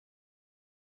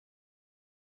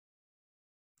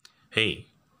Hey,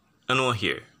 Anwar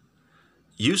here.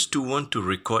 Used to want to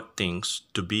record things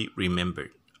to be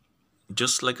remembered,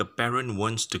 just like a parent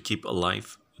wants to keep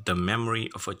alive the memory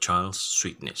of a child's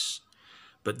sweetness.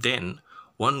 But then,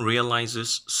 one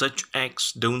realizes such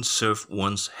acts don't serve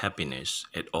one's happiness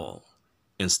at all.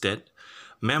 Instead,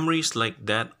 memories like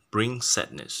that bring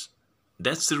sadness.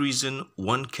 That's the reason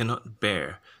one cannot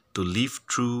bear to live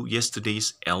through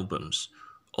yesterday's albums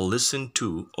or listen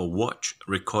to or watch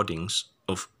recordings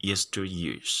of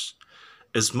yesteryears.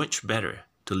 It's much better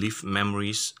to leave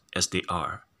memories as they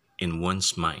are in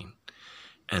one's mind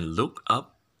and look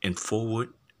up and forward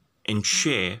and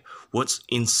share what's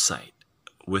inside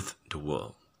with the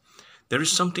world. There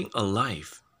is something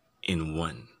alive in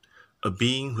one, a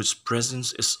being whose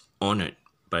presence is honored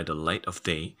by the light of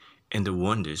day and the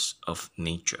wonders of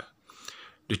nature.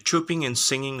 The chirping and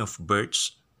singing of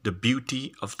birds, the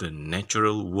beauty of the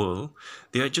natural world,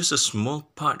 they are just a small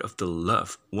part of the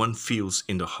love one feels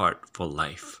in the heart for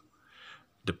life.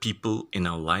 The people in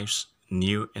our lives,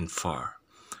 near and far.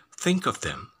 Think of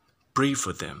them, pray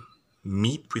for them,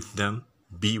 meet with them,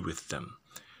 be with them.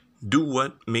 Do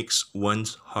what makes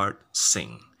one's heart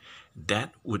sing.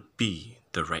 That would be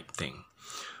the right thing.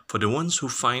 For the ones who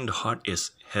find the heart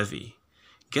is heavy,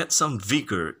 get some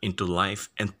vigor into life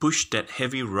and push that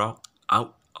heavy rock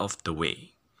out of the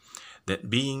way. That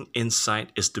being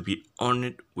inside is to be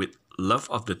honored with love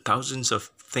of the thousands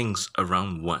of things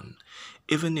around one,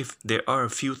 even if there are a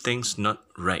few things not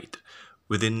right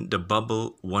within the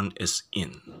bubble one is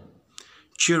in.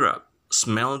 Cheer up,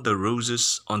 smell the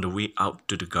roses on the way out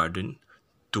to the garden,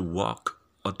 to walk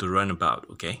or to run about,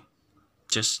 okay?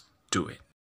 Just do it.